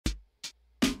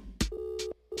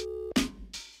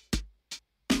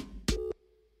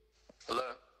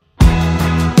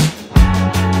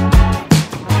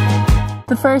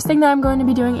first thing that I'm going to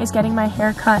be doing is getting my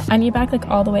hair cut. I need it back like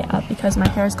all the way up because my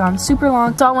hair has gone super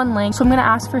long. It's all one length. So I'm gonna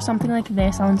ask for something like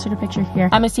this. I'll insert a picture here.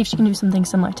 I'm gonna see if she can do something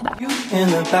similar to that. In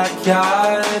the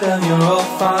backyard of your old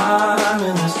farm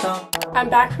in the sun. I'm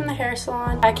back from the hair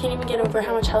salon. I can't even get over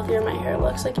how much healthier my hair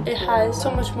looks. Like, it has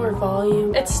so much more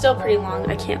volume. It's still pretty long,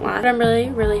 I can't lie, but I'm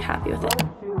really happy with it.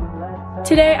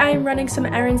 Today I am running some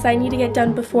errands that I need to get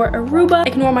done before Aruba.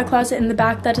 Ignore my closet in the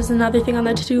back. That is another thing on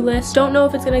the to-do list. Don't know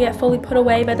if it's gonna get fully put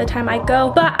away by the time I go,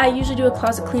 but I usually do a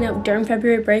closet cleanup during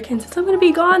February break, and since I'm gonna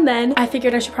be gone then, I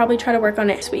figured I should probably try to work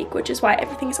on it next week, which is why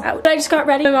everything's out. But I just got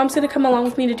ready. My mom's gonna come along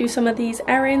with me to do some of these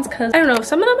errands because I don't know,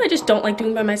 some of them I just don't like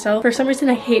doing by myself. For some reason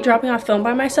I hate dropping off film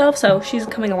by myself, so she's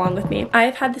coming along with me. I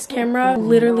have had this camera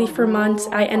literally for months.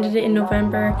 I ended it in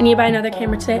November. I need to buy another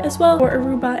camera today as well for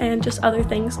Aruba and just other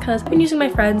things because I've been using my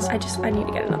friends. I need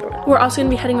to get another one. We're also gonna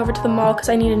be heading over to the mall because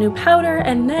I need a new powder,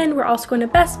 and then we're also going to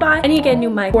Best Buy. I need to get a new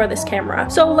mic for this camera.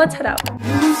 So let's head out.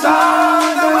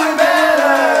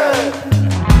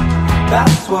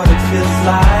 That's what it feels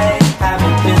like.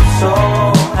 Haven't been so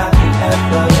happy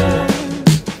ever.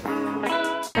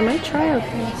 I might try out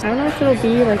this. I don't know if it'll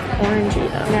be like orangey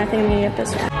though. Yeah, I think I'm gonna get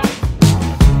this one.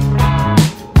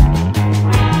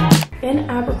 In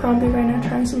Abercrombie right now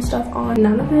trying some stuff on.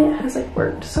 None of it has like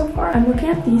worked so far. I'm looking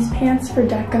at these pants for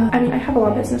Deca. I mean, I have a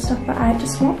lot of business stuff, but I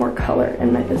just want more color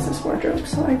in my business wardrobe.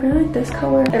 So I really like this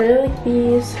color. I really like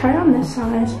these. Try it on this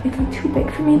size. It got too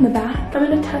big for me in the back. I'm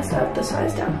gonna test out the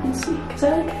size down and see because I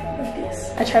like these.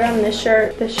 I tried on this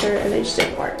shirt, and they just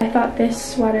didn't work. I thought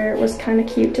this sweater was kind of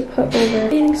cute to put over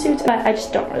bathing suits, but I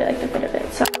just don't really like the fit of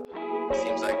it. So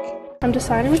I'm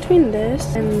deciding between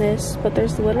this and this, but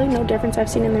there's literally no difference I've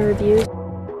seen in the reviews.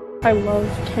 I love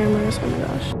cameras, oh my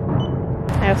gosh.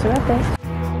 I also got this.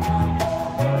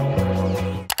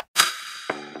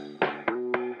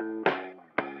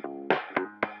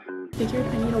 Figured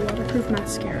I need a waterproof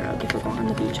mascara if we're going on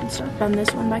the beach and stuff. Done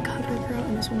this one by CoverGirl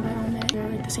and this one by Almay. They're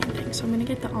like the same thing, so I'm gonna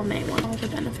get the Almay one. All the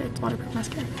benefits, waterproof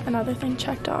mascara. Another thing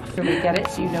checked off. Can we get it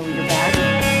so you know where your bag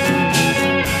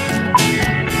is?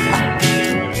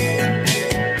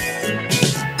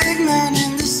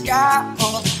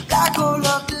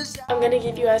 I'm gonna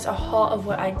give you guys a haul of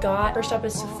what I got. First up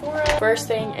is Sephora. First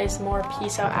thing is more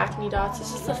Peace Out acne dots.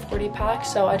 This is the 40 pack,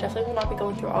 so I definitely will not be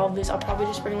going through all of these. I'll probably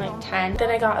just bring like 10. Then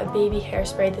I got a baby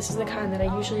hairspray. This is the kind that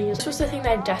I usually use. This was the thing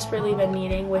that I've desperately been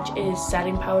needing, which is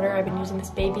setting powder. I've been using this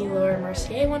baby Laura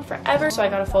Mercier one forever, so I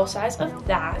got a full size of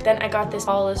that. Then I got this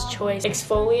Paula's Choice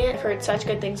exfoliant. I've heard such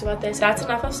good things about this. That's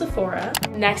enough of Sephora.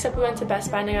 Next up, we went to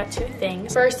Best Buy and I got two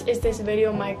things. First is this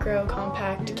Video Micro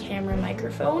compact camera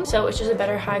microphone. So it's just a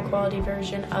better high quality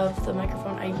version of the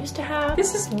microphone I used to have.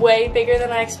 This is way bigger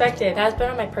than I expected. That has been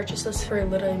on my purchase list for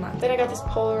literally a month. Then I got this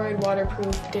Polaroid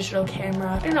waterproof digital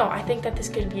camera. I don't know, I think that this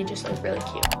could be just like really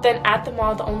cute. Then at the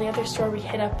mall, the only other store we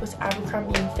hit up was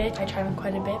Abercrombie & Fitch. I tried on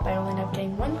quite a bit, but I only ended up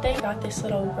getting one thing. I got this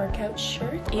little workout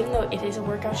shirt. Even though it is a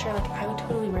workout shirt, like I would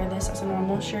totally wear this as a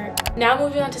normal shirt. Now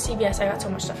moving on to CVS, I got so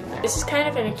much stuff from there. This is kind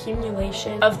of an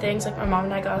accumulation of things. Like my mom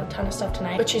and I got a ton of stuff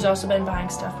tonight, but she's also been buying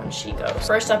stuff when she goes.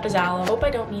 First up is aloe. Hope I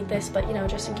don't need this, but you know,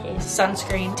 just in case.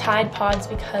 Sunscreen, Tide Pods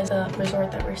because the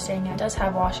resort that we're staying at does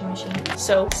have washing machine.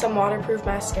 Soap, some waterproof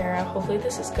mascara. Hopefully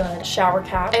this is good. Shower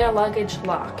cap and a luggage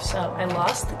lock. So I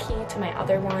lost the key to my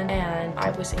other one and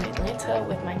I was in Atlanta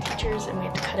with my teachers and we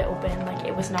had to cut it open. Like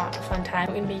it was not a fun time.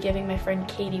 I'm gonna be giving my friend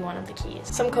Katie one of the keys.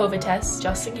 Some COVID tests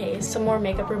just in case. Some more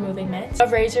makeup removing mitts. A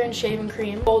razor and shaving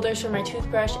cream. Holders for my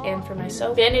toothbrush and for my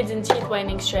soap. Band-aids and teeth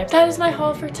whitening strips. That is my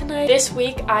haul for tonight. This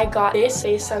week I got this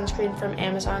face sunscreen from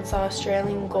Amazon. It's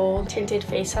Australian Gold tinted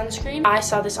face sunscreen. I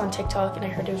saw this on TikTok and I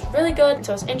heard it was really good,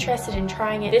 so I was interested in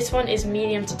trying it. This one is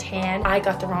medium to tan. I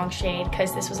got the wrong shade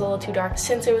because this was a little too dark.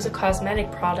 Since it was a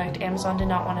cosmetic product, Amazon did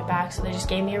not want it back, so they just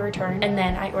gave me a return. And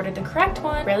then I ordered the correct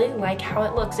one. Really like how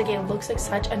it looks. Again, it looks like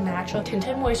such a natural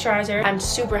tinted moisturizer. I'm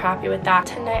super happy with that.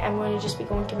 Tonight I'm going to just be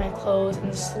going through my clothes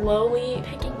and slowly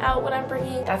picking out what I'm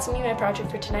bringing. That's gonna be my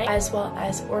project for tonight, as well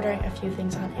as ordering a few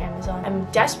things on Amazon. I'm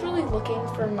desperately looking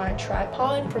for my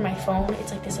tripod for my phone.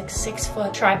 It's like this like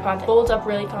 6-foot tripod that folds up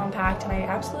really compact and I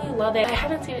absolutely love it. I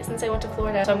haven't seen it since I went to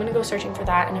Florida, so I'm gonna go searching for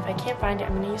that, and if I can't find it,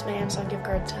 I'm gonna use my Amazon gift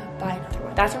card to buy another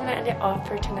one. That's where I'm gonna end it off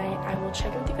for tonight. I will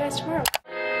check in with you guys tomorrow.